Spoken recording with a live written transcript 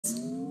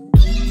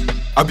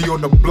I be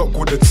on the block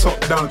with the top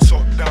down.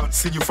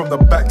 See you from the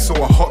back, so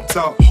I hopped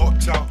out.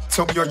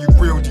 Tell me, are you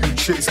real? Do you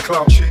chase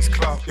clout?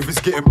 If it's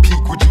getting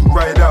peak, would you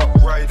ride out?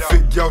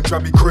 Fit girl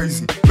drive me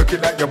crazy. Looking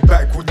at your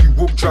back when you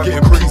walk, drive me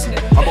crazy.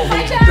 I'ma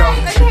hold you down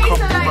and you come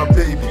be my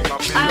baby.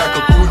 Treat you like a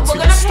queen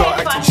till you start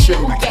acting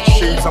shady.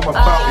 Shades, I'm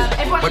about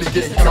it. Money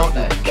getting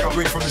counted.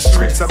 Straight from the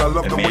streets, and I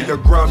love the way you're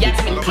grounded.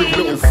 Pretty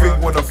little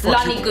thing when I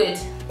fuck you. Good.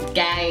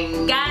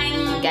 Gang.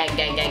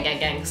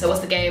 So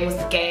what's the game?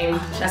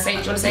 Should I say it?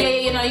 Do you want to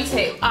say it? Yeah, you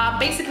say it.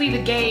 Basically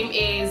the game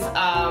is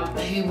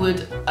who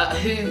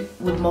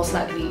would most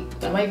likely,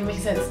 am I even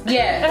making sense?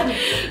 Yeah.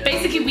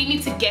 Basically we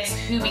need to guess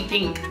who we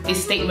think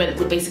this statement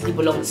would basically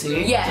belong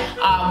to. Yeah.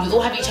 We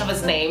all have each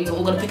other's names. We're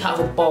all gonna pick out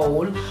of a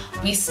bowl.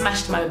 We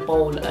smashed my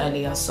bowl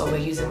earlier, so we're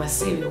using my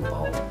cereal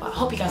bowl. But I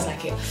hope you guys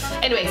like it.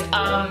 Anyways,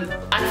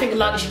 I think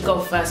Lana should go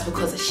first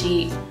because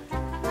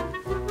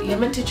you're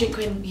meant to drink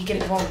when you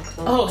get it wrong.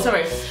 Oh,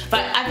 sorry.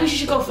 But I think she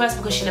should go first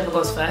because she never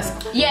goes first.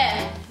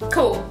 Yeah,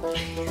 cool.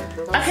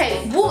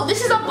 Okay, well,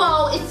 this is a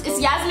bowl. It's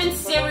Yasmin's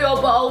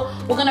cereal bowl.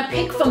 We're gonna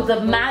pick from the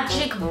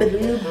magic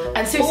blue.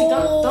 And seriously,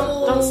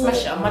 don't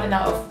smash it. I'm running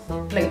out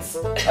of plates.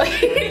 So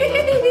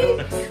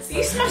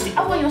you smashed it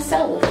up on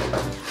yourself.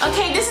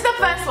 Okay, this is the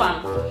first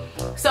one.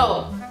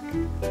 So,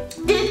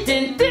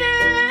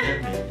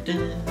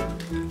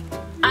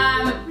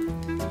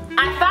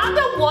 I found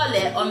a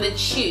wallet on the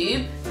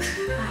tube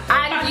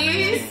and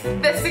used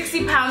the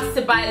 £60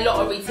 to buy a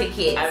lottery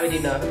ticket. I already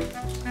know.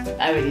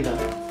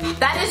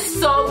 That is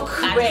so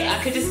crazy. I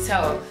could just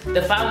tell.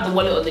 They found the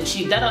wallet on the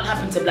tube. That don't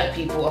happen to black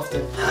people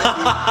often.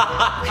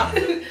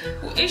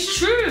 It's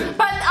true.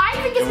 But I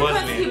think it's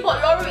because people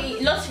bought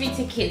lottery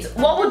tickets.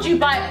 What would you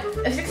buy?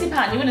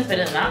 £60? You wouldn't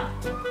spend it on that.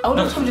 I would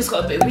have probably just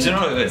got a bit of weed. Do you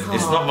know what it is?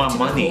 It's not my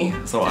money,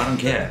 so I don't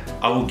care.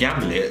 I will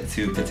gamble it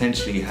to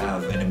potentially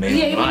have an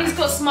amazing life. Yeah, he's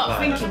got smart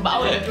thinking, but I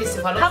would have pissed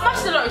if I lost. How much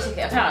is the lottery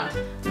ticket?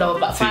 £1? No,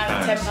 about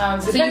 £5,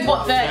 £10. So you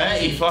bought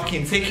 30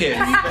 fucking tickets.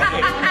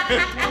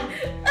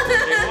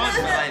 They want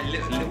like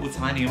little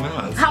tiny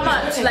amounts. How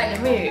much?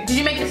 Like, did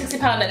you make the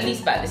 £60 at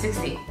least back the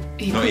 60?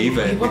 Not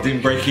even. We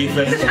didn't break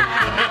even.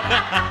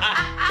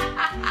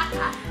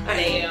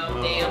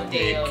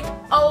 Damn.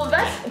 Oh,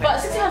 but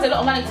 £60 is a lot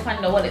of money to find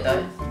in a wallet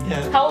though.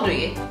 Yeah. How old were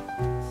you?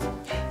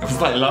 It was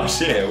like last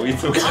year. What are you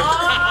talking about?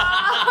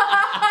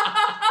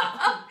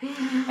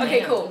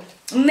 Okay, cool.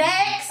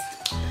 Next,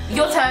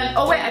 your turn.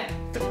 Oh wait,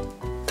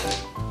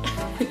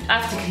 I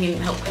have to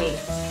help clean.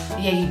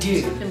 Yeah, you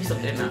do. Let me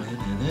stop doing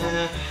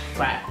that.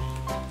 Right.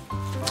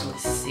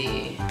 Let's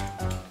see.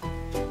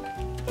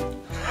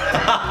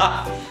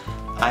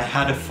 I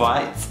had a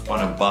fight on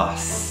a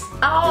bus.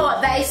 Oh,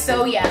 that is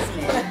so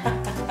Yasmin.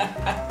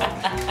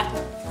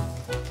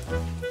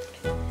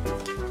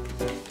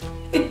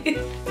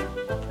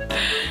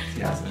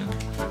 Yasmin.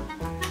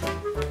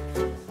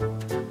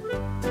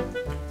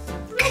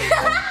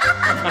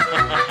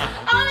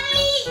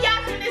 Only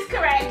Yasmin is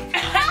correct.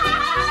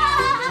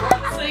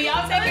 So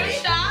y'all take a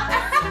shot.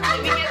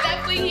 Let me get that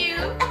for you.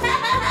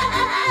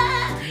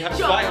 You had a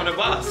fight on a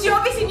bus. You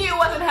obviously knew it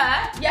wasn't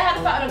her. Yeah, I had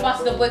a fight on a bus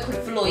with a boy called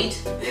Floyd.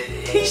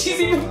 She's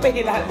even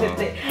making that with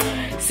it.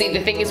 See,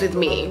 the thing is with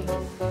me,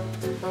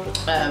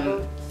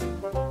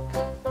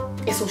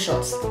 it's all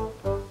shots.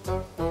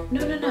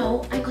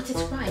 No, I got it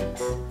right.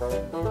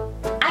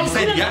 I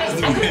said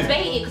couldn't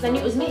bait it because I knew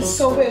it was me.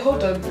 So wait,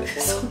 hold on.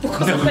 So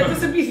because of that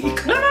doesn't mean you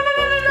can't. No.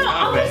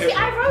 Obviously,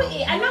 I wrote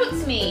it. I know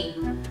it's me.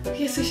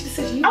 Yeah, so she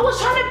said you. I was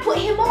trying to put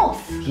him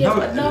off. Yeah, No.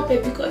 but no,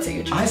 babe, you gotta take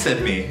your drink. I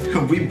said me.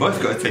 We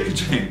both got to take a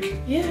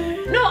drink. Yeah.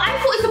 No, I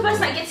thought it's the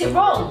person that gets it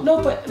wrong.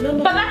 No, but no.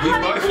 But that We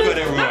can't both include. got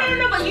it wrong.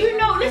 No, but you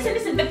know,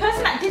 listen. The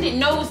person that did it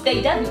knows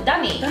they done it.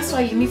 That's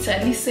why you need to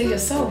at least say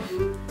yourself.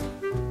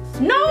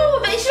 No,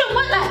 but it shouldn't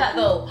work like that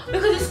though.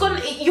 Because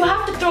you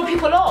have to throw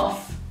people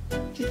off. Do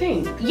you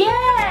think?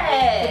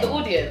 Yeah. For the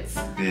audience.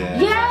 Yeah.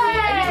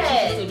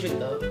 Yeah. Still drink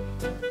though.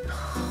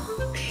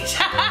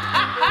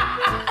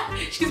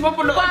 She's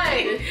mopping the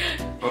Fine.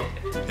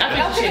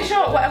 I'll take a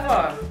shot,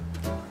 whatever.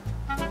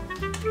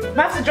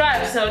 I have to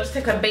drive, so just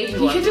take a baby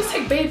You one. can just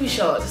take baby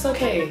shots. It's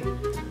okay.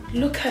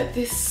 Look at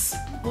this.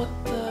 What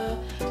the?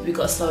 We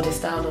gotta slow this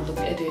down on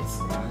the edits.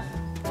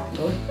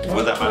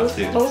 What that mouth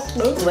do?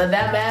 What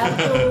that mouth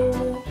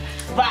do?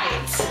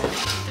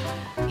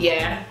 Right.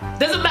 Yeah.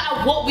 Doesn't matter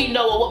what we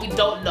know or what we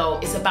don't know.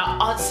 It's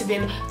about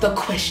answering the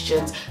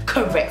questions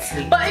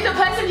correctly. But if the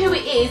person who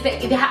it is, they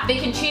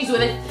can choose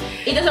whether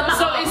it doesn't matter.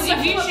 So it's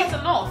if you choose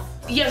off.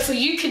 Yeah, so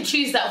you can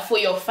choose that for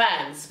your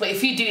fans. But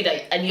if you do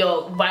that and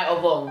you're right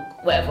or wrong,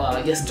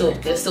 whatever, you're still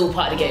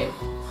part of the game.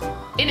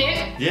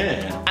 Innit?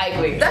 Yeah. I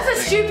agree. That's a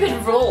stupid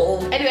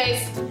rule.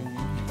 Anyways,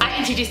 I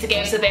introduced the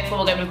game, so therefore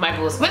we're going with my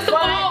rules. Where's the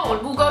Well, ball?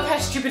 we'll go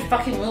with stupid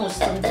fucking rules,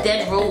 some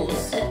dead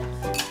rules.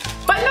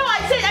 But no,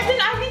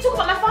 I need to talk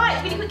about my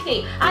fight really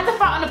quickly. I had to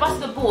fight on the bus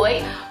with a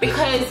boy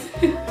because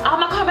I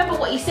can't remember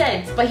what he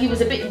said, but he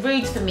was a bit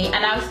rude for me,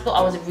 and I always thought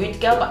I was a rude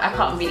girl, but I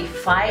can't really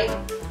fight.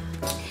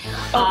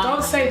 Oh,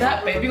 don't say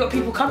that, babe. You got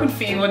people coming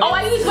for you. Oh,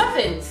 I use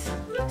weapons.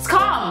 It's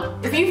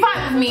calm. If you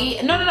fight with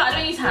me, no, I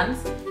don't use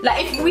hands.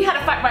 Like if we had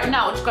a fight right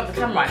now, I'll just grab the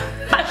camera.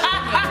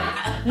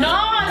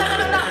 No.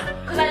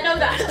 Because I know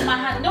that my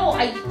hand. No,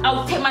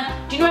 I'll take my.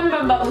 Do you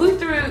remember who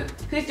threw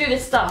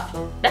this stuff?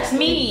 That's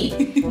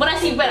me. When I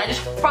see red, I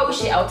just throw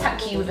shit. I'll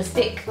attack you with a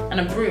stick and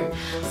a broom.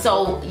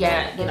 So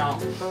yeah, you know.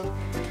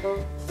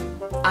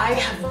 I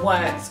have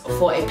worked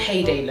for a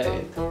payday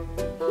loan.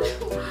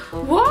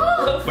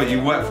 What? But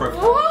you work for a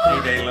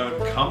payday loan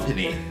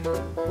company.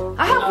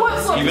 I have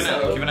worked for.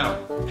 Giving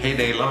out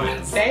payday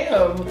loans.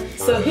 Damn.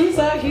 So who's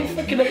out here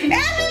fucking up?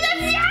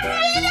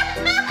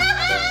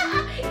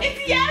 It's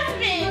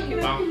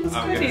Yasmin.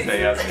 I'm gonna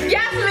say Yasmin.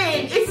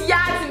 Yasmin, it's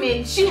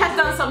Yasmin. She has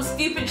done some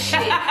stupid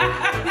shit.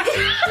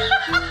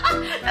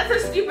 That's a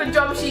stupid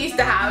job she used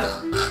to have.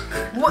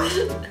 What?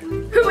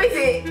 Who is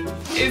it?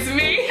 It's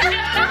me.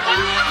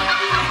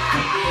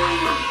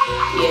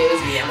 Yeah, it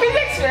was me. Please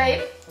explain.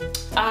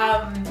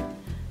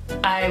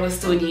 I was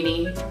still in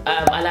uni.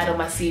 I lied on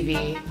my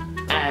CV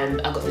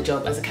and I got the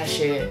job as a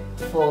cashier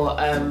for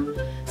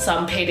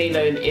some payday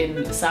loan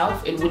in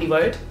South, in Woolly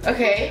Road.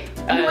 Okay.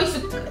 And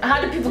how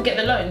do people get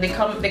the loan? They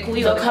call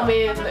you. They'll come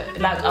in,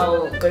 like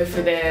I'll go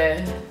through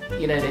their,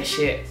 you know, their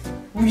shit.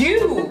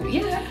 You?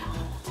 Yeah.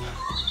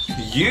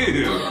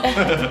 You?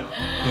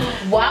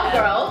 Wow,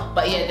 girl.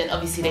 But yeah, then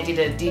obviously they did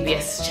a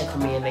DBS check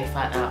on me and they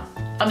found out.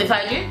 And they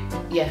fired you?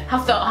 Yeah. How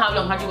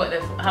long? How did you work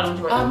there? How long did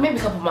you work there? Maybe a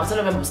couple of months. I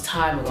don't remember. It was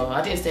time ago.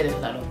 I didn't stay there for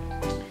that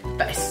long.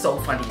 That is so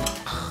funny.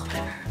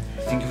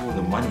 Think of all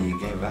the money you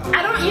gave out.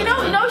 I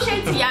don't, no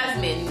shade to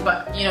Yasmin,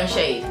 but you know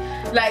shade.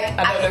 Like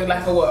I don't look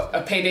like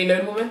a payday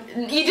loan woman.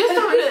 You just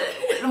don't look.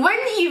 When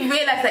you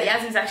realise that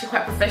Yasmin's actually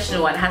quite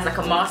professional and has like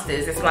a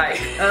master's, it's like,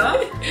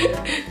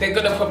 They're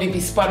gonna probably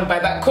be spun by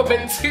that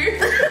comment too.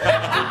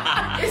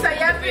 It's like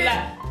Yasmin.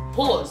 Like,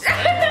 pause.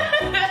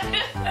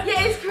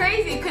 Yeah, it's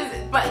crazy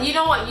but you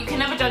know what? You can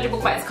never judge a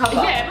book by its cover.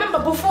 Yeah, remember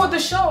before the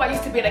show, I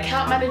used to be an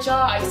account manager.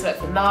 I used to work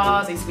for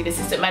NARS. I used to be an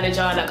assistant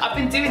manager. Like I've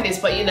been doing this,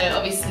 but you know,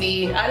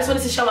 obviously, I just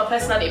wanted to show my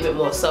personality a bit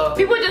more. So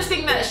people just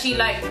think that she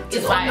like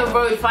is on the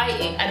road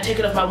fighting and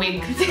taking off my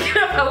wig.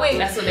 Taking off her wig.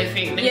 That's what they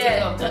think.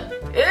 Yeah.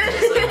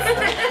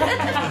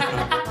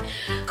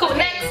 Cool.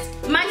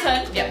 Next, my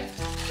turn. Yeah.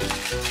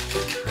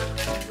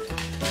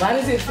 Why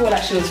does it feel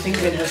like she was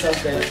fingering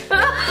herself then?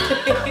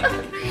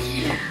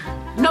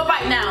 Not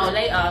right now,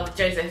 later,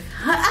 Joseph.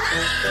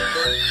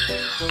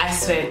 I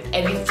swear,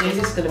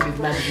 Joseph's gonna be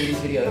mad with these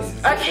videos.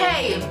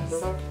 Okay.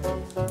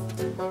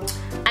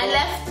 I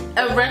left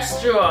a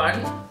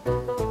restaurant.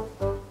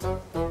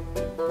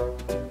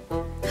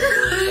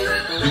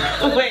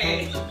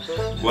 Wait.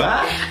 What?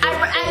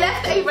 I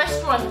left a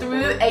restaurant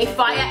through a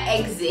fire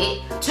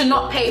exit to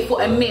not pay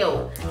for a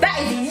meal. That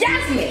is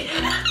Yasmin.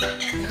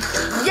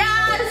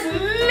 Yasmin.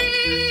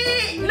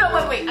 No,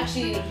 wait.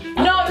 Actually,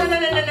 no.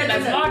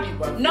 That's Margie,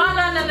 bro. No.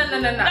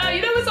 No,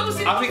 you know what's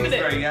obviously. I think it's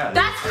very Yas.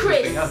 That's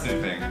Chris. That's the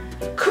thing.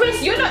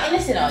 Chris, you're not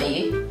innocent, are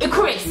you?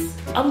 Chris.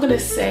 I'm gonna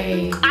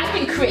say. I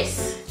think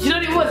Chris. You know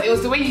what it was? It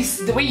was the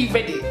way you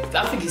read it.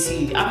 I think it's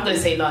you. I'm gonna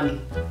say Lani.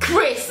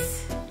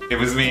 Chris. It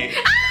was me.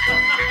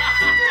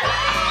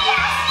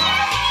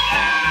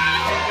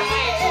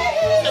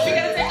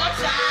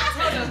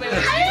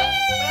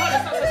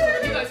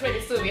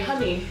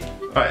 Honey.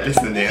 Alright,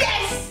 listen here.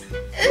 Yes!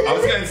 I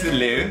was going to the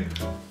loo.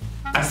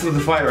 I saw the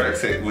fire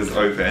exit was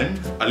open.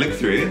 I looked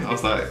through. I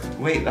was like,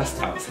 wait, that's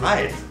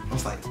outside. I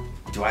was like,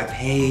 do I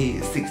pay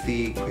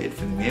 60 quid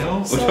for the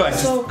meal? Or do I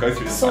just go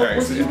through the fire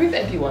was exit? you with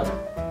everyone?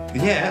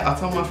 Yeah, I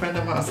told my friend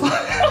I'm outside.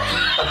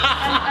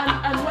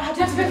 and what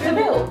happened to pay for the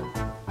bill?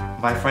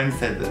 My friend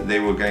said that they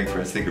were going for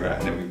a cigarette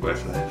and then we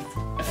both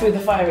left. Through the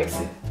fire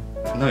exit?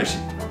 No,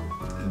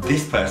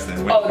 this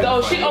person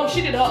went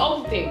she did her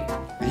own thing.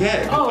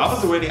 Yeah, I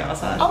was already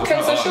outside. Okay,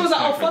 so she was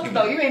like, oh fuck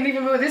no, you ain't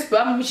leaving me with this,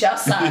 but I'm gonna meet you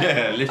outside.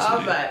 Yeah, literally.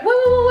 Alright.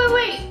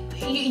 Wait.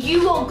 You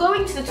were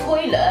going to the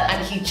toilet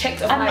And he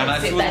checked a fire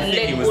exit that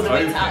led all the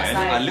way to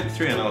outside. I looked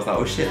through and I was like,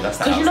 oh shit, that's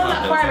that. Because you know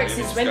that fire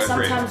exits, when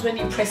sometimes when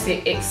you press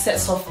it, it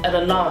sets off an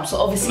alarm. So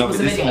obviously it was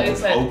already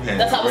open.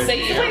 That's what I was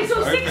saying. Wait,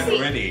 so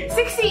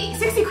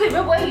 60 quid,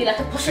 where were you? Like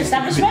a posh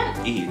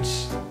establishment?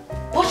 Each.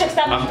 Posh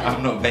establishment?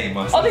 I'm not paying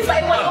myself. Obviously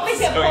a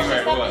posh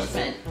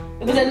establishment.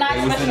 It was a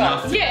nice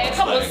restaurant. Yeah,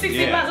 come on,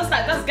 60 pounds,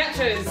 that's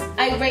gachos.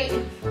 I rate,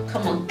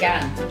 come on,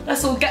 gang.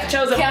 That's all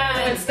gachos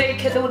and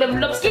steak and all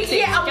them lobster things.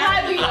 Yeah, I'm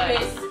proud of you,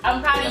 Chris.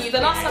 I'm proud of you.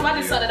 The last time I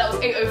decided that was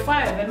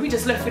 8:05 and we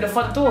just left through the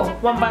front door,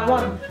 one by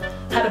one.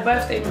 Had a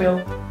birthday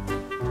meal.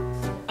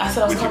 I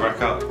said I was Would you rack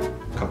up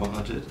a couple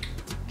hundred?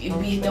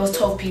 There was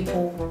 12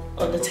 people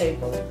on the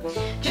table.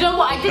 Do you know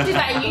what? I did do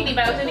that in uni,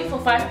 but it was only for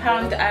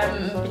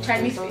 £5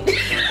 Chinese food.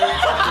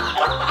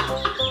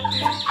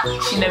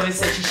 She never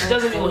said, she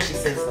doesn't mean what she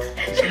says.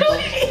 She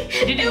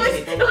didn't mean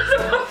it.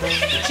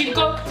 She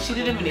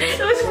didn't mean it.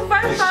 It was for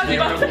 £5 She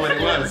didn't remember what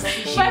it was.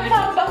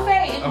 £5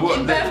 buffet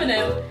in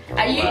Birmingham.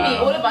 At uni,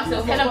 all of us, there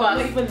was 10 of us.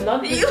 Not even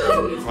London.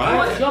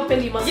 Right. Your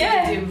belly must be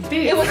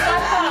big. It was £5.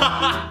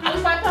 It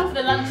was £5 for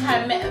the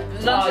lunchtime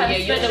lunchtime you're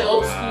the special.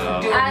 old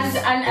school dudes.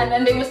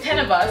 And there was 10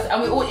 of us,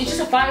 and we all, it's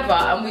just a £5,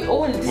 and we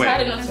all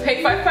decided not to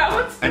pay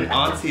 £5. And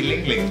Auntie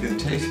Ling Ling didn't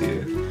chase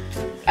you.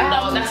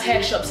 No, that's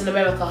hair shops in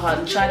America,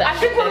 hun. Try that. I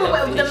think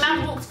when the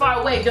man walked far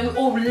away, then we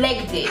all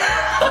legged it.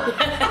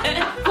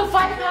 For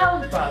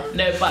 £5, bro.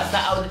 No, but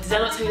did I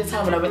not tell you the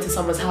time when I went to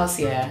someone's house,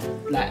 yeah?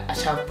 Like, I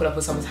tried to pull up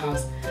at someone's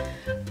house,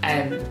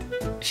 and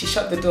she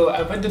shut the door,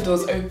 and when the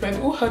doors opened,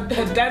 all her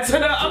dads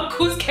and her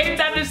uncles came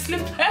down in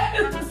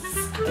slippers.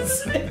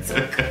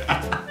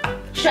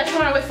 Should I try to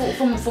run away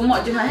from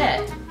what? Doing her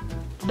hair?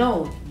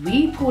 No,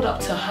 we pulled up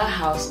to her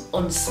house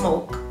on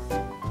smoke.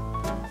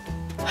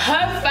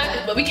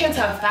 But we came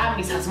to her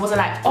family's house. It wasn't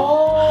like her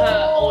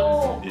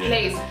own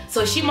place.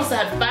 So she must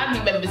have had family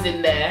members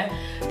in there.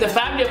 The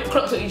family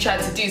clocked what you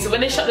tried to do. So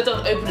when they shut the door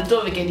and opened the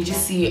door again, you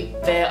just see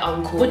their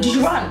uncle. What, did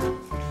you run?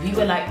 We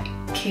were like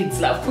kids.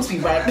 Like, of course we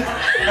ran. To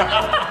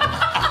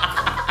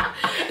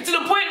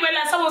the point where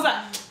like someone was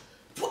like,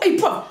 "Hey,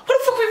 bro, what the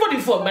fuck are we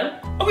running for, man?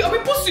 Are we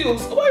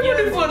pussies? What are we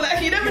running for?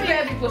 Like, you never knew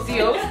any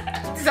pussies."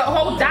 It's a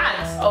whole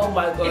dad. Oh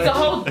my god. It's a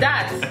whole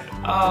dad.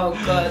 Oh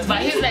god.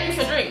 But he's like,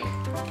 for a drink.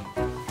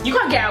 You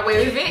can't get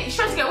away with it. She's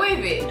trying to get away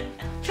with it.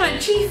 She's trying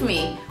to chief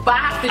me, but I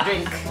have to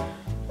drink.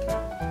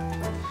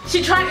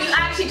 You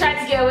actually tried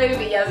to get away with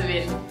it,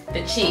 Yasmin.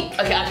 The cheek.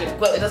 Okay, I drink.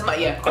 Well, it doesn't matter.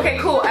 Yeah. Okay,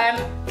 cool. I'm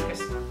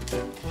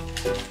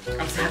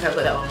so happy I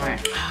got that one right.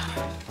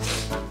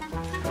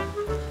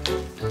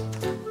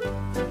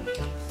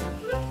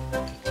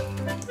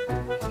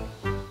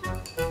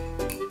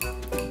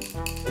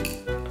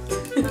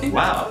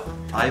 Wow,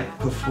 I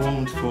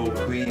performed for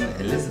Queen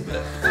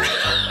Elizabeth.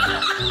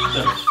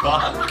 The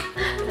fuck?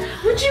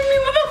 What do you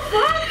mean, what the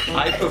fuck?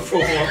 I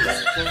performed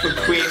for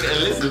Queen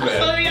Elizabeth.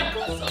 Sorry, I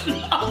got so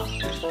laugh.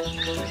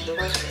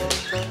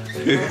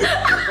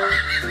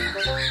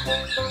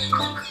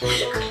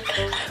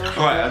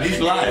 Alright, are these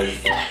lies?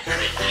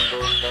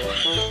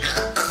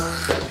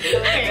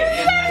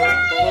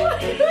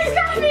 Who is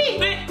Catherine?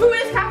 Who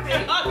is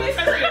Catherine?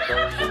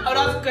 I'll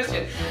ask a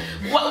question.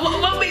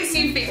 What makes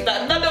you think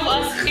that none of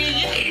us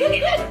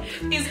here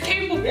is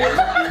capable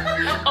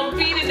of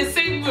being in the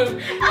same room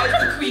as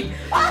the Queen?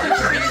 We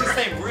should be in the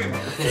same room.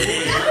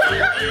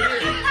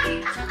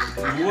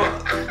 What?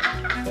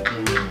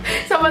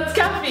 Someone's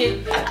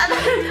Catherine.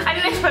 I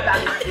didn't expect that.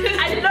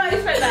 I did not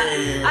expect that.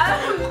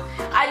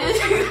 I just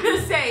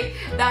gonna say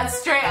that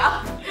straight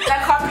up.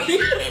 That can't be.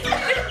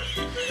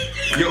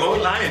 You're all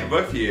lying,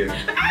 both of you.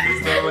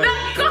 There's no way.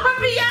 That can't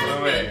be Yasmin.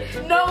 No way.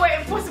 No way,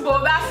 impossible.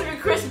 That has to be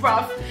Chris,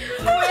 bruv.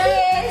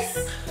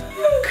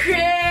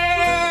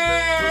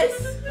 Chris.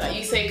 Like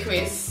you say,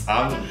 Chris.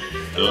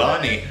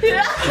 Lani.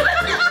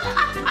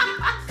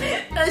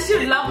 That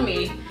should love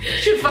me.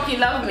 Should fucking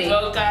love me.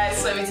 Well, guys,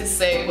 sorry to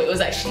say, but it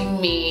was actually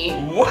me.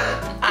 What?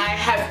 I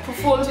have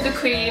performed with the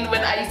Queen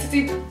when I used to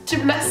do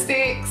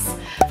gymnastics.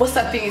 What's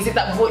that thing? Is it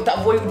that Royal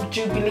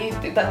Jubilee?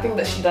 That thing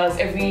that she does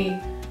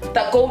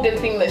that golden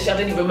thing that I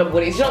don't even remember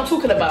what it is. You know what I'm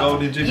talking about?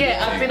 Golden Jubilee.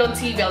 Yeah, I've been on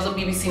TV. I was on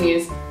BBC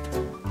News.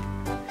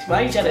 Why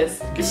are you jealous?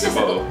 Give me the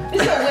bottle.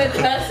 This is a weird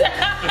person.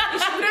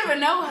 We don't even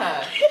know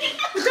her.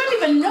 We don't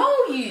even know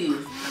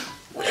you.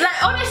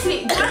 Like,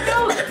 honestly, do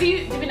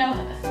you know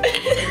her?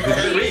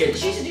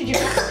 She used to do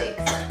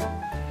gymnastics.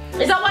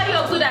 Is that why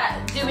you're good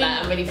at doing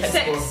really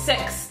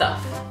sex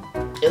stuff?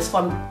 It was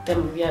fun.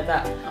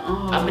 That.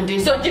 Oh. I've been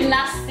doing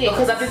gymnastics.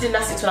 because I did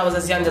gymnastics when I was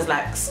as young as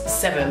like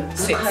 7,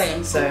 6.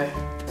 Okay. So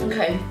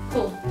okay,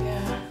 cool.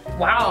 yeah.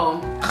 Wow.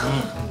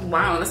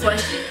 Wow, that's why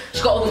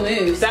she got all the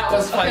moves. That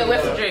was funny. Okay,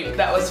 where's the drink?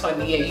 That was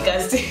funny. Yeah, you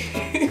guys did.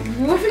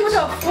 What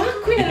the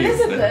fuck, Queen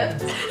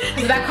Elizabeth?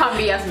 That can't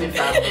be Yasmin,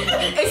 fam.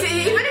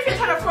 Even if you're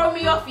trying to throw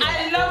me off,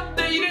 I love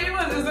the, you know what it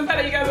was? It was the fact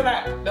that you guys were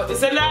like, no,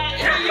 it's a lie.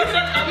 You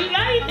said, are we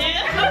lying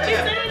here? No, you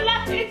said a lie.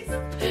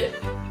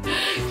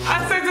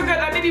 I swear to God,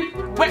 I nearly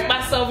wet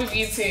myself with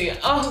you two.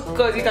 Oh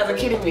God, you guys are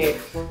kidding me.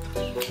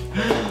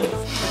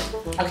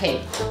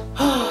 okay.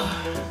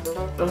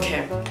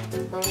 Okay.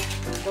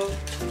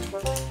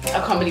 I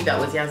can't believe that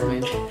was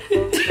Yasmin. I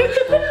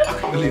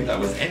can't believe that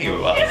was any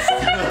of us.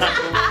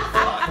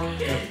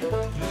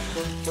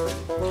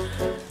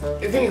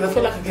 The thing is, I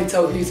feel like I can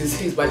tell whose is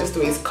whose by just the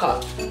way it's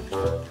cut.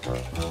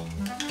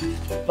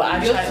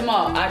 But You're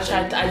smart. I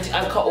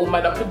cut all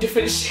mine up in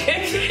different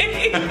shapes.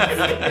 And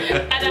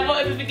I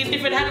bought everything in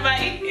different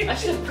handwriting. I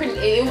should have printed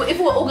it. If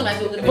we were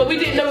organised, we were going to. But we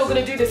didn't know we were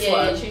going to do this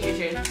one. Yeah,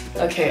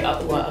 true. Okay,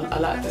 I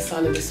like the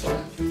sound of this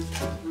one.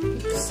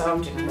 The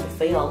sound of the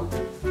feel.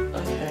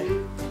 Okay.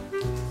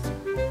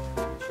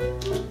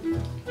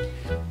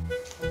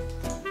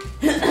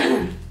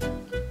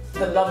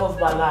 The love of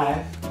my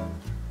life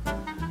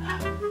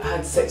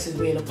had sex with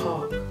me in a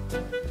park.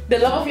 The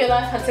love of your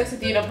life had sex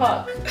with you in a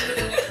park.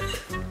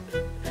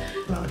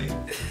 Lani.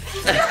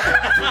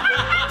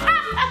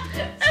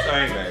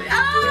 Sorry, mate.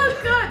 Oh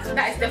God,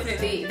 that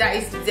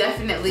is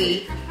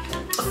definitely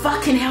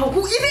fucking hell.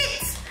 Who is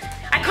it?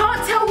 I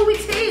can't tell who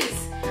it is.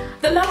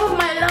 The love of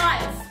my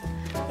life.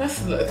 Does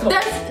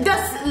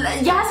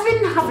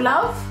Yasmin have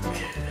love?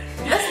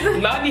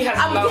 Lani has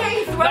I'm love.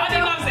 getting thrown Lani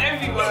off. loves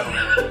everyone.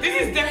 one. This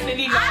is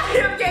definitely not.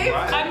 Okay.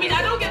 I mean,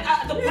 I don't get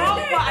the part,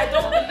 but I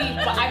don't believe.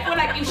 But I feel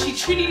like if she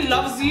truly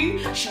loves you,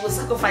 she will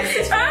sacrifice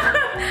this for you.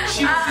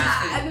 She will do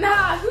this.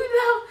 Nah, who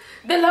love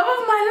the love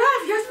of my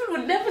life? Yasmin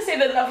would never say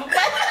the love of my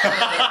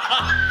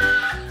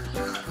life.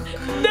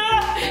 No,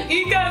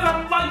 you guys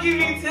are bugging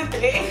me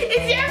today.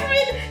 It's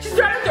Yasmin. She's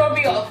trying to throw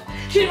me off.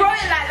 She wrote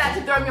it like that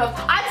to throw me off.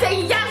 I'd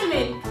say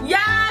Yasmin.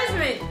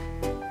 Yasmin.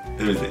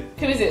 Who is it?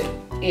 Who is it?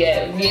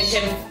 Yeah, me and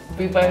him,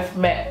 we both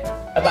met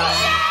about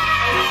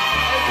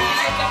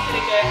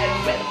and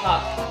we met in the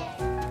park.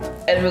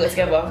 And we got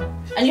together.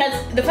 And you had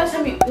the first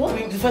time you what?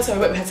 The first time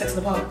we met, we had sex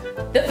in the park.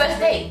 The first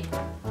date.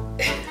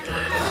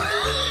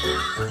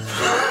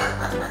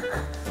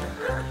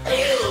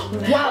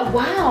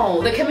 Wow,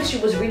 the chemistry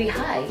was really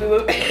high. We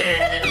were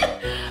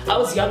I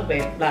was young,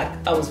 babe. Like,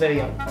 I was very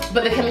young.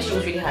 But the chemistry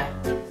was really high.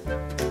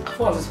 I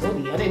thought I was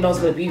horny. I didn't know I was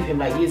gonna be with him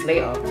like years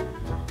later.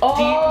 Oh,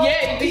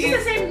 do is you- he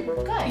the same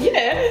guy?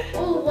 Yeah.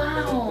 Oh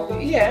wow.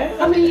 Yeah.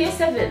 How many years?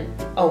 7?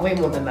 Oh, way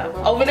more than that.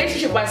 Our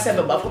relationship by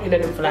 7, but I've probably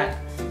known him for like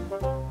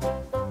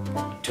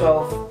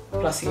 12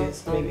 plus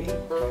years, maybe.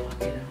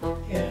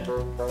 Yeah.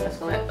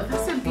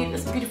 That's a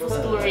beautiful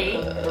story.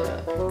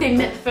 They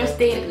met the first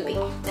date and they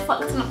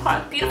fucked in the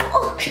park.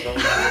 Beautiful. Okay.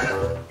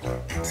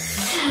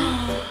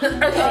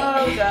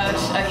 Oh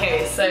gosh.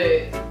 Okay, so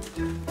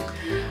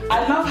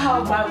I love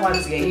how my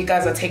ones, yeah, you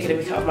guys are taking the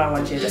mick out of my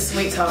ones, yeah. Just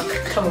wait till I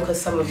come because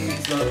some of you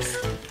notes.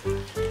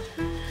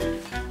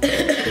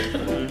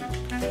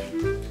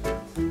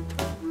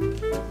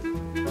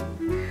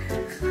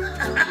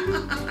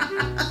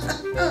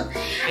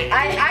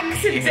 I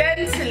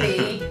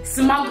accidentally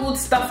smuggled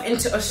stuff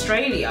into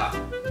Australia.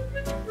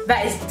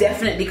 That is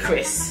definitely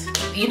Chris.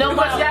 You know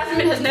Because what?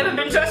 Yasmin has never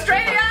been to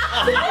Australia.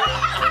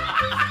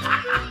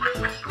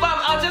 Mom,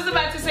 I was just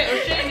about to say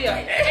Australia.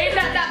 Ain't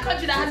that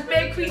country that has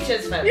bare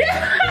creatures, man?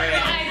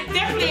 I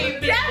definitely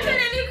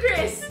Definitely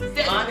Chris.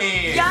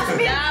 Money.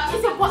 Yasmin,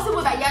 it's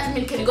impossible that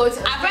Yasmin can go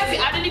to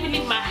I don't even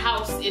leave my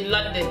house in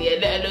London, yeah,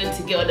 let alone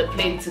to get on a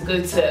plane to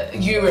go to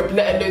Europe,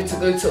 let alone to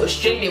go to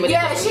Australia.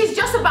 Yeah, she's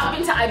just about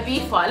been to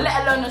Ibiza,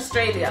 let alone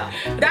Australia.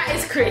 That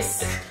is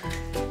Chris.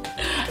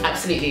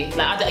 Absolutely.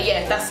 Like,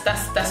 yeah,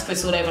 that's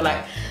Chris all over.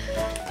 Like,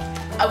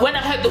 when I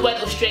heard the word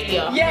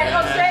Australia. Yeah,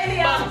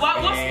 Australia.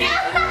 But what's me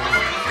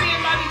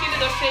and Mommy did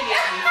in Australia?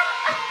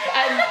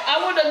 And I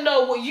want to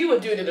know what you were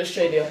doing in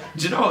Australia.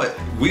 Do you know what?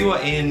 We were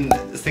in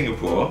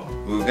Singapore,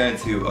 we were going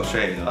to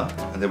Australia,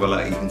 and they were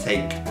like, you can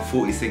take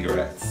 40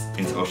 cigarettes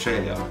into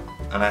Australia.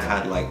 And I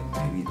had like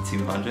maybe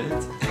 200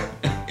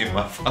 in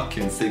my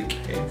fucking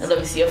suitcase. And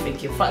obviously you're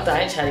thinking, fuck that,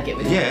 I ain't trying to get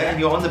with you. Yeah, and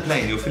you're on the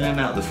plane, you're filling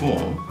out the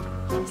form.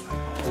 I was like,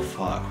 oh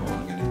fuck, what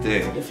am I gonna do?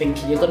 You're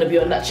thinking you're going to be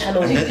on that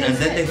channel. And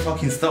then they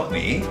fucking stopped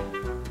me.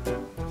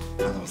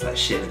 And I was like,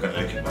 shit, they're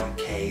gonna look at my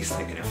case,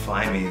 they're gonna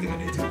find me, they're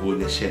gonna do all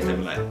this shit. And they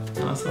were like,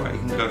 no, it's alright, you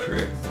can go through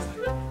it. I was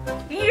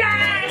like,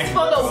 Yes!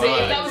 Follow me.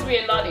 If that was me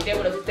and Lani, they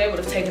would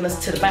have taken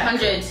us to the back.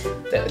 100.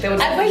 They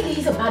would I rate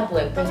he's a bad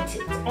boy, rate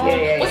it.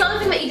 Yeah. What's the other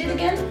thing that you did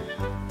again?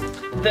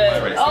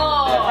 the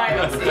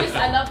Oh, the Chris,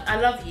 I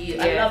love you.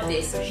 I Yeah. love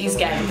this. He's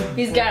gang.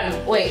 He's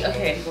gang. Wait,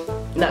 okay.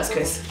 That's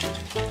Chris.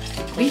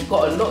 We've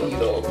got a lot, you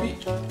know.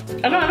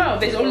 I know.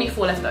 There's only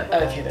 4 left though.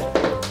 Okay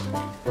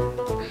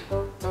then.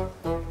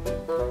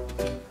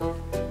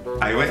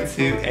 I went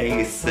to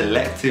a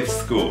selective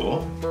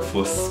school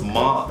for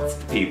smart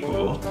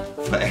people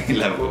for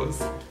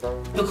A-levels.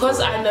 Because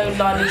I know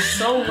Lani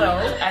so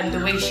well and the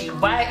way she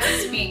writes,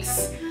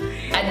 speaks,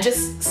 and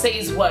just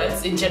says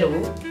words in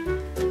general,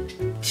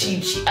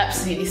 she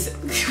absolutely.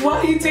 Why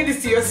are you doing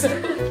this to yourself?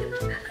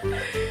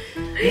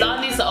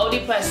 Lani's the only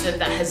person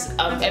that has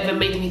ever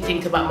made me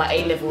think about my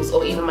A-levels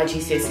or even my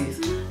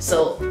GCSEs.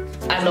 So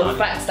I know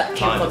facts that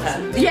came from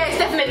her. Yeah, it's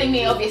definitely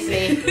me,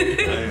 obviously.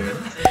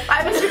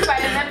 I was speaking about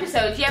in an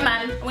episode. Yeah,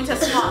 man, I went to a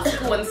smart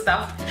school and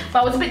stuff,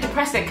 but I was a bit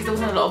depressing because there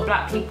wasn't a lot of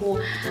black people,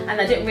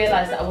 and I didn't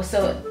realise that I was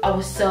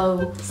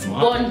so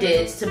Smart.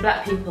 bonded to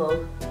black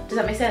people. Does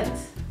that make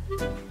sense?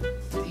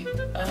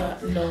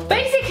 No.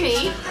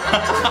 Basically,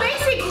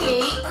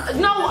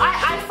 no.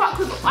 I fuck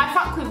with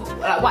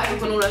like, white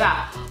people and all of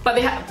that, but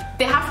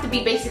they have to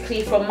be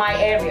basically from my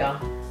area.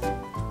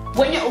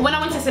 When I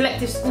went to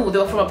selective school, they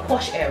were from a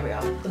posh area.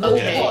 They were all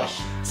Okay. posh.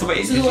 So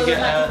wait, So did there you was get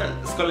a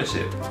a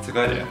scholarship to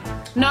go there?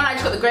 No, I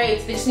just got the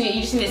grades. You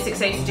just needed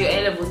 6 A's to do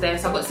A levels there,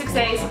 so I got 6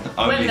 A's.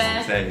 Only Went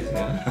there. 6 A's,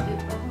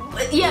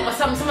 yeah. Yeah, but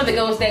some of the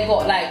girls they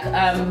got like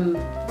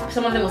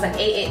some of them was like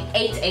 8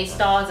 A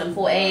stars and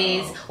 4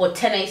 A's or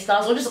 10 A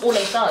stars or just all A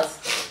stars.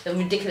 They're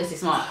ridiculously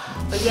smart.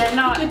 But yeah,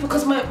 no. Okay,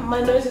 because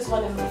my nose is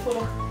running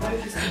before my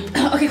nose is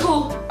running. Okay,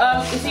 cool.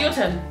 It's your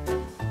turn.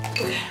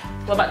 Okay,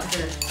 we're about to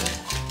finish.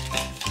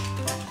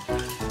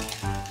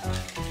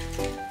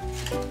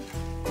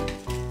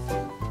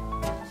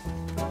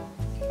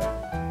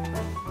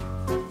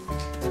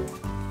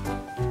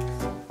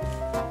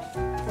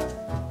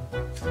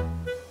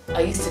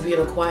 I used to be in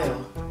a choir.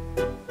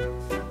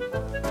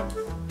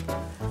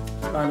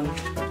 Lani.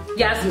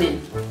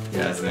 Yasmin,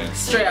 Yeah, so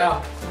straight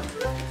up.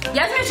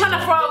 Yasmin's trying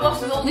to throw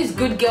us with all these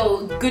good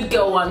girl good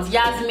girl ones.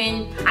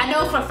 Yasmin. I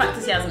know for a fact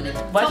it's Yasmin.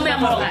 Why Tell me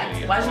I'm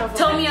wrong.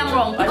 Tell me I'm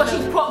wrong. Because she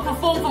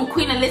performed from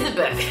Queen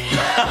Elizabeth.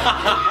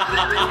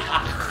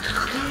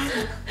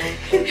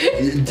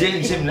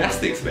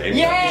 Gymnastics, baby.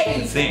 Yay! She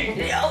can sing.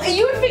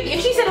 You would think,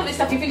 if she said all this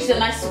stuff, you think she's a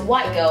nice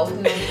white girl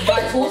who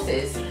rides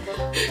horses.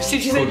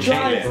 She said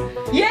drive.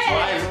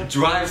 Yeah!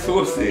 Drives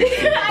horses.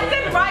 I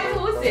said ride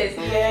horses.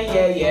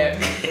 Yeah.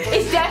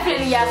 It's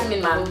definitely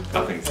Yasmin, man.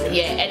 I think so.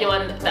 Yeah,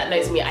 anyone that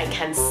knows me, I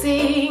can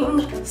sing.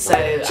 So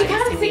She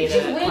kind of thinks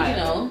she's weird, you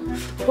know.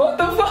 What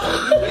the fuck?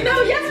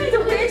 No, Yasmin's a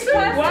weird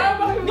person. Why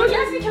am I No,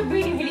 Yasmin can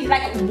really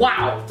like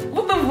wow.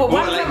 What the fuck?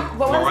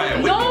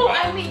 Mariah,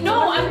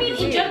 I mean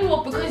in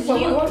general because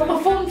you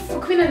performed for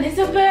Queen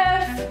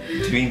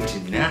Elizabeth. Doing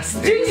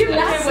gymnastics. Doing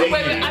gymnastics.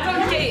 Wait, I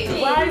don't get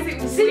it. Why is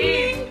it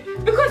singing?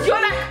 Because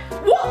you're like,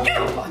 what girl?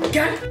 You know what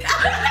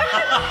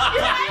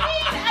I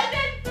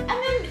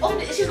mean? And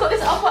then she's got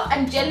this upper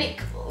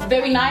angelic,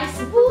 very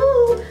nice,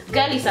 woo,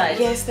 girly side.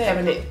 Yeah, it's there,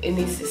 innit?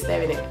 It's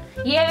there, innit?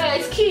 Yeah,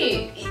 it's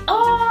cute.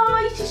 Oh,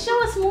 you should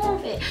show us more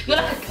of it. You're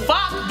like,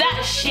 Fuck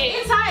that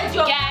shit. inside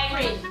you're Gang.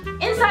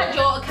 Catherine. Inside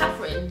you're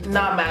Catherine.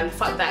 Nah, man,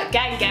 fuck that.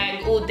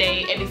 Gang, all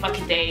day, every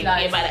fucking day.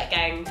 Nice. Yeah, by that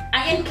gang.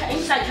 And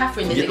inside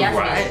Catherine is Yeah, Yasmin.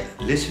 right?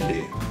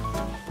 Literally.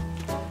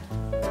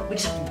 We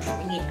just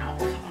bring it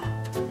out of her.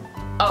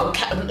 Oh,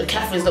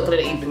 Catherine's not gonna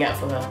let you bring out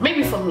from her.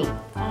 Maybe from me.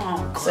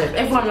 Oh, God. So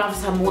Everyone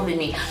loves her more than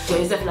me.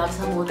 Joseph loves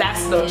her more than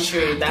That's me. not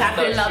true.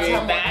 Catherine loves her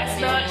more That's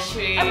than not me.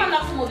 true. Everyone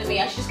loves her more than me.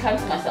 I should just come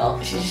to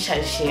myself. She's just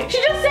chatting shit. She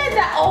just said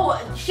that,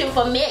 oh, shit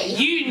for me.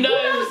 You Who know.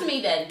 loves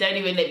me then? Don't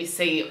even let me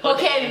say it.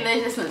 Okay,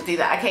 let's not do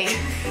that, okay?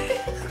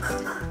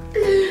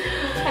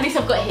 At least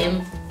I've got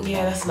him.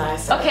 Yeah, that's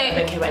nice. Okay. I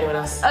don't care about anyone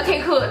else.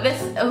 Okay, cool.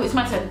 It's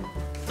my turn.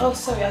 Oh,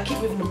 sorry, I keep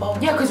moving the ball.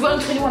 Yeah, because we're on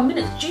 21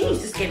 minutes.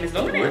 Jeez, this game is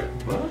long, isn't it?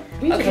 What?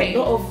 We have Okay. a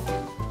lot of.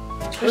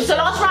 It's the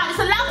last round. It's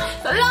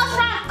the last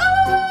round.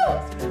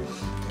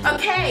 Ooh!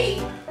 Okay.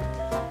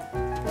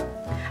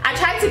 I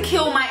tried to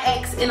kill my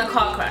ex in a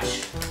car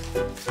crash.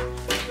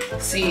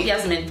 See,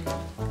 Yasmin.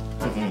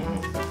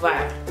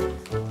 right.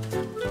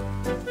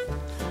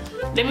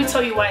 Let me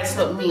tell you why it's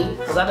not me,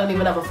 because I don't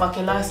even have a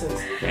fucking license.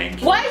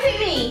 Thank you. Why is it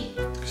me?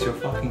 Because you're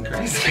fucking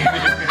crazy.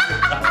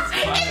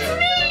 It's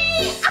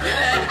me!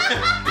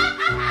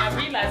 I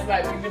realised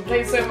like we've been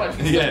playing so much,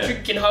 we're Yeah.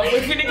 drinking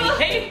halfway through the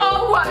game.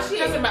 Oh, what? It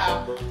doesn't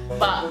matter.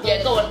 But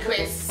yeah, go on,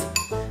 Chris.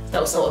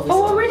 That was so obvious.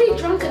 Oh, already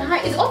drunk and high.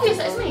 It's obvious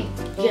that it's me.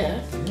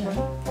 Yeah.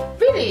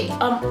 Really?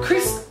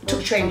 Chris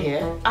took train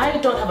here. I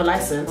don't have a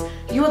license.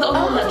 You're the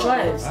only one that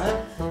drives.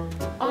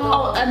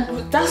 Oh,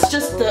 and that's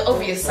just the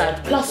obvious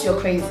side. Plus, you're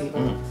crazy.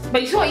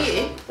 But it's not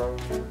you.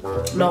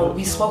 No,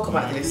 we spoke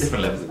about this.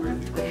 Different levels of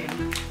crazy.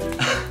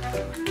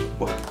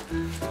 What?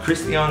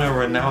 Cristiano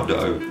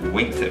Ronaldo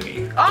winked at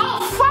me. Oh,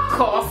 fuck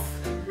off.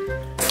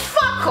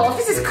 Fuck off.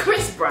 This is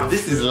Chris, bro.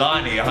 This is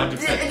Lani, 100%.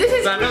 This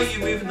is So I know you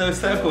move in those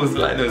circles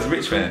like those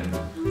rich men.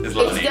 It's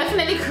Lani. It's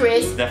definitely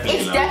Chris. Definitely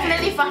It's Lani.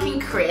 definitely fucking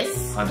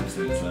Chris.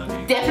 100% it's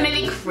Lani.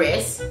 Definitely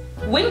Chris.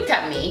 Winked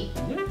at me.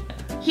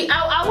 Yeah.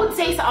 I would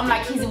say something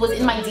like he was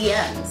in my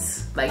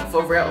DMs. Like,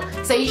 for real.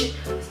 So you should...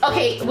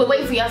 Okay, we're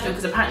waiting for Yasmin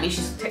because apparently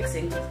she's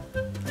texting.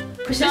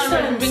 Cristiano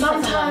Listen, Ronaldo,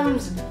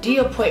 sometimes the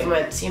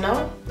appointments, you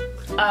know?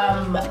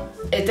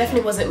 It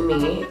definitely wasn't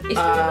me.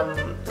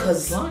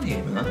 Because Lani,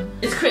 man.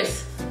 It's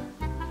Chris.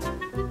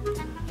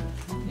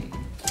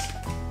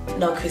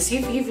 no, Chris,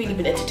 you've really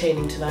been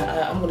entertaining tonight.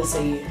 I'm gonna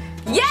say you.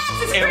 Yes,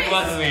 it's Chris. It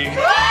was me.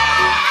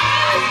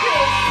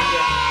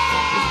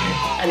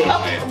 Anyway,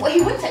 Okay, well,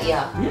 he winked at you.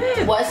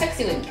 Yeah. What a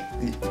sexy wink.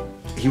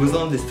 He was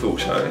on this talk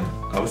show.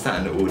 I was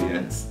sat in the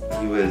audience.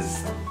 He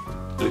was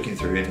looking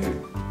through and he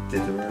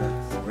did the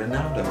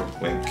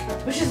Ronaldo wink.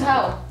 Which is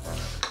how?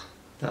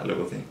 That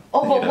little thing.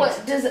 Oh, You but know?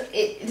 what does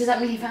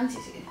that mean he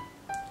fancies you?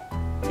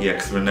 Yeah,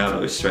 because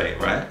Ronaldo is straight,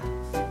 right?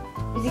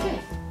 Is he gay?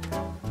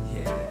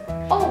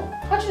 Yeah. Oh,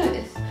 how'd you know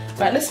this?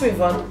 right, let's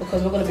move on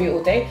because we're gonna be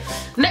all day.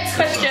 Next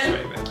question.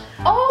 Straight, man.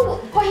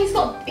 Oh, but he's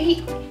not.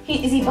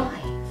 Is he bi?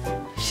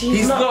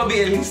 He's got to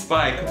be at least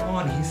bi. Come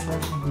on, he's so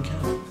fucking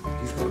cute.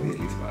 He's got to be at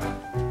least bi.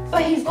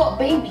 But he's got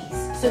babies,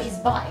 so he's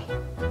bi.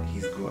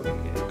 He's got to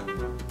be. Yeah, come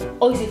on.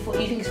 Or is it? You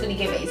think it's fully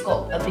gay, but he's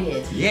got a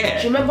beard? Yeah.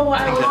 Do you remember what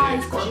I think was? I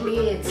do. He's got a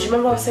beard. Do you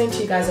remember I was saying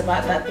to you guys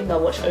about that thing I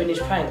watched Onish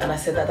Prank and I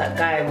said that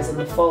guy was on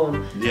the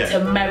phone Yeah. to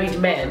married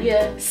men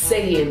Yeah.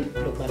 saying,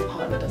 look, my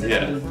partner doesn't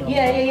Yeah. really know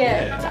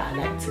Yeah. that I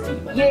like to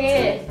be my Yeah.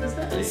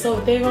 Exactly. So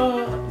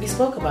we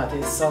spoke about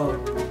this, so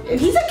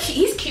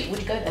He's cute.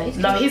 Would you go there? He's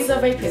cute. no, he's a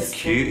He's rapist.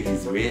 cute,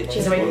 he's rich.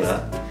 He's a all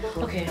rapist. that.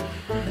 Okay.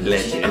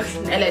 Alleged.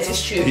 Alleged,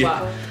 it's true,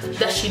 Yeah. but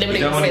that's she never You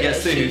don't wanna say get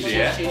that. sued, It's true,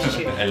 yeah? it's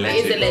true. It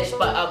Alleged. is alleged,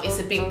 but it's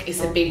a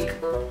big.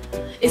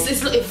 It's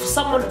if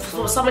someone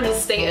for someone his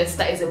status,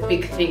 that is a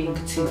big thing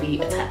to be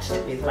attached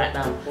with right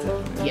now.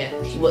 Yeah,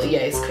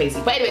 it's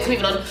crazy. But anyways,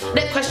 moving on.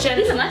 Next question.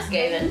 He's a nice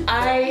guy then.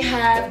 I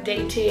have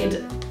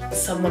dated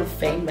someone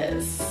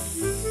famous.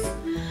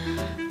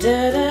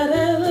 Da, da,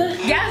 da, da.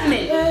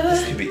 Yasmin.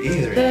 This could be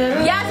easy.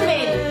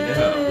 Yasmin.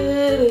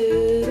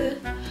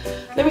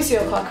 Let me see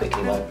your card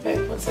quickly.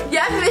 One second.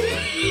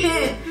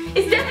 Yasmin.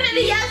 It's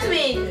definitely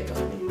Yasmin.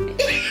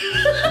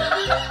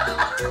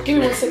 Give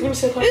me 1 second, give me a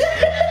second.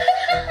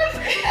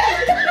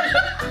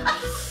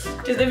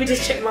 Let me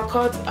just check my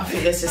card. I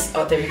think that's just,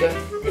 oh, there we go.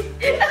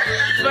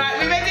 Right,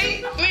 we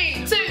ready?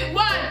 3, 2,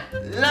 1.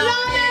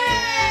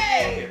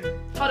 Lonnie!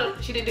 Hold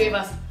on, she didn't do it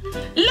with us.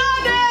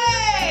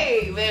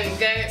 Lonnie! There we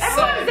go.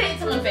 Everyone's dated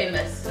someone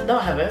famous. No,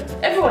 I haven't.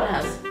 Everyone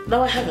has.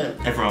 No, I haven't.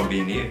 Everyone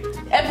being you.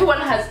 Everyone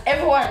has.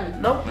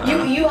 Everyone. No.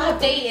 You have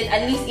dated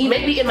at least even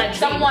Maybe in my dream.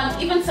 someone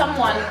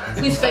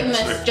who's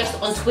famous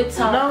just on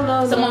Twitter.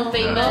 No. Someone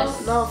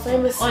famous. No,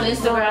 famous. On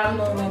Instagram.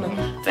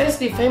 No.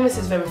 Firstly, famous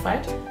is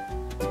verified.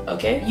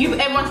 Okay?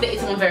 Everyone's dated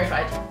someone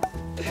verified.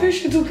 Who's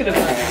she talking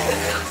about?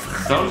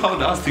 Don't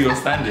hold us to your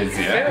standards,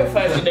 yeah?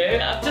 Verified, you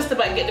know? I'm just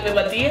about getting them in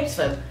my DMs,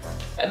 fam.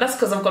 And that's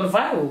because I've gone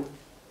viral.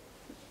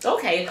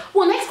 Okay.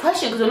 Well, next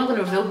question, because we're not going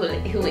to reveal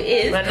who it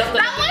is. That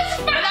was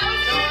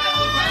fun!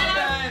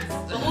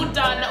 all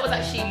done. That was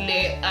actually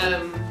lit.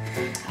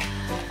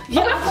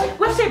 Yeah,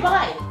 let's say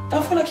bye.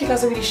 I feel like you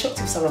guys are really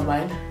shocked with some of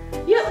mine.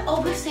 Yeah,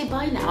 oh, let's say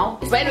bye now.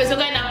 But anyways, we're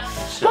going now.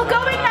 We're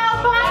going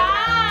now,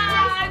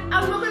 bye!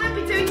 And we're going to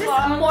be doing this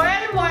more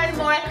and more and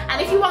more.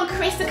 And if you want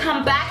Chris to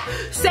come back,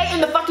 say it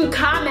in the fucking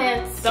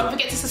comments. Don't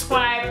forget to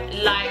subscribe,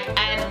 like,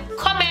 and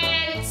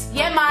comment.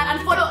 Yeah, man,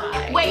 and follow.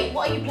 Wait,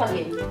 what are you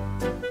plugging?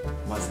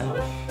 Myself.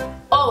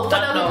 Oh,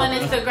 follow him on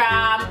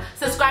Instagram.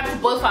 Subscribe to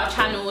both our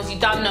channels. You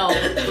don't know.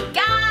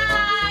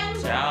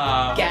 Gang!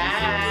 Ciao.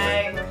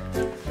 Gang.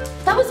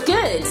 That was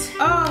good.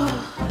 Oh,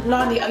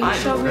 Lani, are you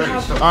sure we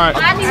have... Alright.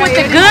 Lani with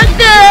the good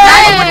stuff.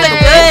 Lani with the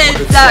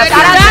good stuff.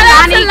 Shout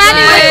out to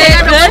Lani with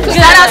the good stuff.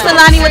 Shout out to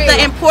Lani with the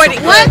important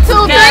good.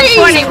 1, 2, 3.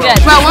 Important good.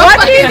 Bro,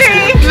 1, 2,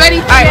 3. You ready?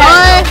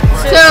 Alright,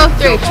 1, 2,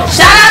 3.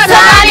 Shout out to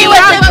Lani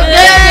with the good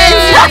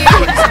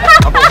stuff.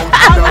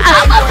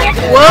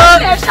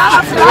 What?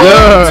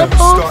 Yeah.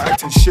 Start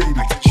acting shady.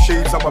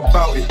 Shades, I'm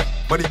about it.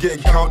 Money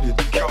getting counted.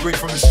 Straight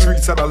from the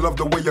streets, and I love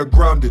the way you're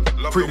grounded.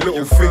 Pretty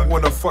little thing,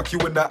 wanna fuck you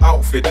in that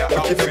outfit.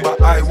 Looking in my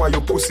eye while your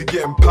pussy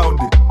getting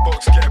pounded.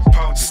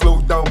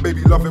 Slow down,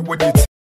 baby, love it when you